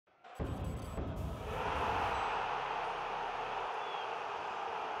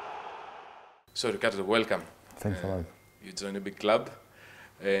So Riccardo, welcome. Thanks a lot. You join a big club,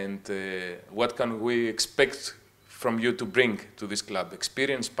 and what can we expect from you to bring to this club?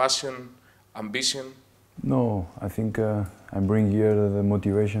 Experience, passion, ambition? No, I think I bring here the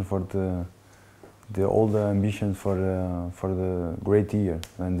motivation for all the ambitions for the great year,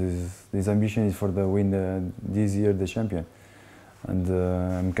 and this ambition is for the win this year the champion. And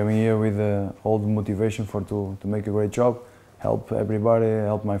I'm coming here with all the motivation to make a great job, help everybody,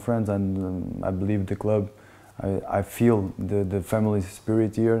 help my friends, and I believe the club. I feel the family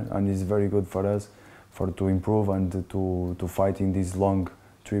spirit here, and it's very good for us to improve and to fight in this long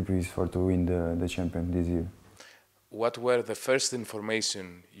trip is to win the champion this year. What were the first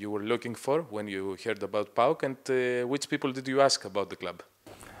information you were looking for when you heard about PAOK, and which people did you ask about the club?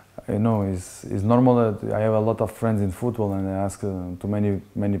 I know it's normal that I have a lot of friends in football, and I ask to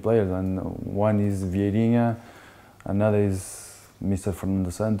many players, and one is Vieirinha, another is Mr. Fernando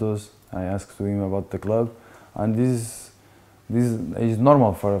Santos. I asked to him about the club, and this is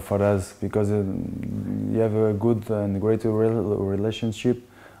normal for us because you have a good and great relationship,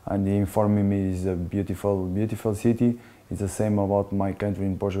 and he informed me it's a beautiful city. It's the same about my country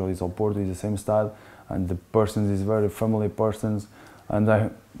in Portugal. It's Oporto. It's the same style, and the persons is very family persons,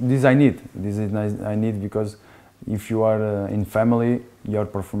 and this I need. This is I need because if you are in family, your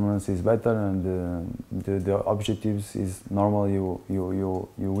performance is better, and the objectives is normal. You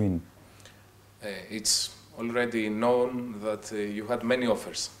win. It's already known that you had many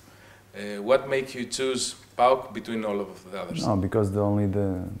offers. What made you choose PAOK between all of the others? No, because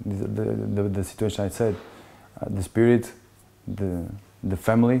the situation I said, the spirit, the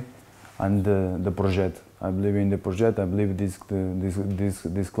family, and the project. I believe in the project. I believe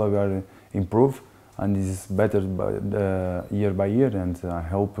this club are improve, and is better year by year. And I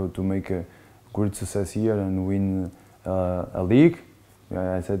hope to make a great success here and win a league.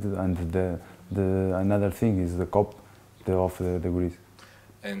 I said, and another thing is the cup of the Greece.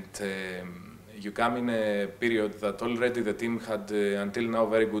 And you come in a period that already the team had until now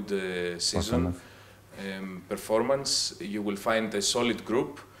very good season performance. You will find a solid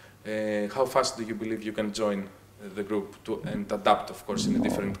group. How fast do you believe you can join the group and adapt, of course, in a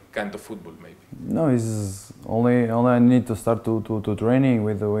different kind of football, maybe? No, it's only I need to start to training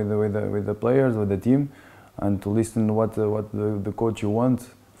with the players, with the team, and to listen what the coach want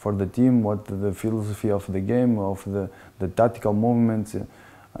for the team, what the philosophy of the game, of the tactical movements.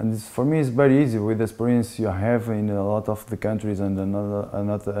 And for me, it's very easy with the experience you have in a lot of the countries and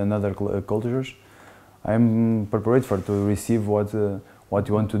another cultures. I'm prepared to receive what you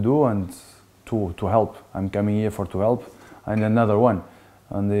want to do and to help. I'm coming here to help, and another one,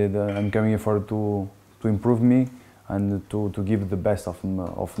 and I'm coming here to improve me and to give the best of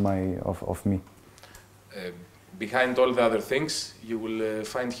me. Behind all the other things, you will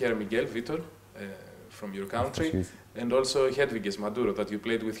find here Miguel Vitor from your country, and also Hedviges Maduro that you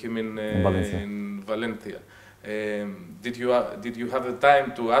played with him in Valencia. Did you have the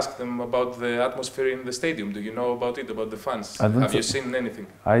time to ask them about the atmosphere in the stadium? Do you know about it, about the fans? Have you seen anything?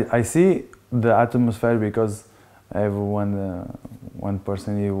 I see the atmosphere because I have one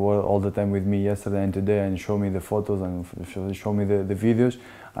person who was all the time with me yesterday and today and show me the photos and show me the videos,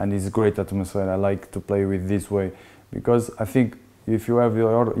 and it's great atmosphere. I like to play with this way because I think if you have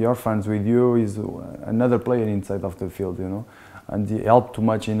your fans with you is another player inside of the field, you know, and they help too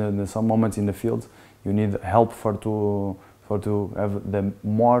much in some moments in the field. You need help to have the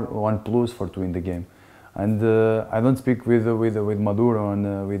more one plus to win the game. And I don't speak with Maduro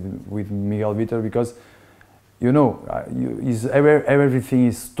and with Miguel Vitor because, you know, everything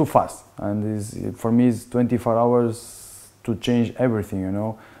is too fast, and for me it's 24 hours to change everything. You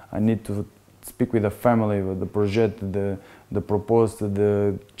know, I need to speak with the family, with the project, the proposed,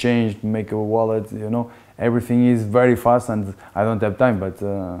 the change, make a wallet. You know, everything is very fast, and I don't have time. But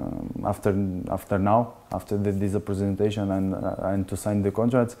after this presentation and to sign the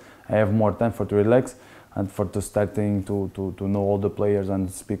contracts, I have more time to relax and to starting to know all the players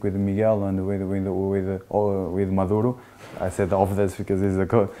and speak with Miguel and with Maduro. I said of this because it's the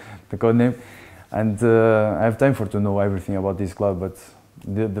code name, and I have time to know everything about this club. But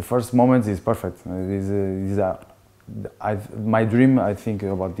the first moment is perfect. My dream, I think,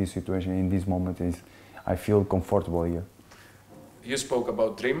 about this situation in this moment is I feel comfortable here. You spoke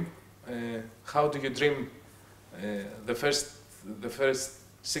about dream. How do you dream the first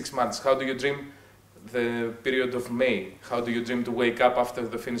 6 months? How do you dream the period of May? How do you dream to wake up after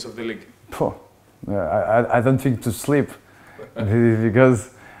the finish of the league? I don't think to sleep because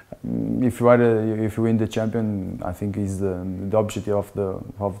if you win the champion, I think is the objective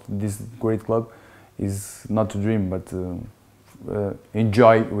of this great club is not to dream, but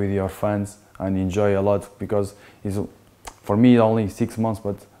enjoy with your fans and enjoy a lot, because it's, for me only 6 months,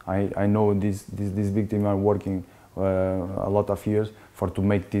 but I know this big team are working a lot of years to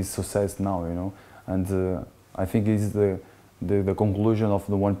make this success now, you know, and I think it's the conclusion of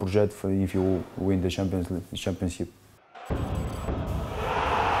the one project if you win the championship.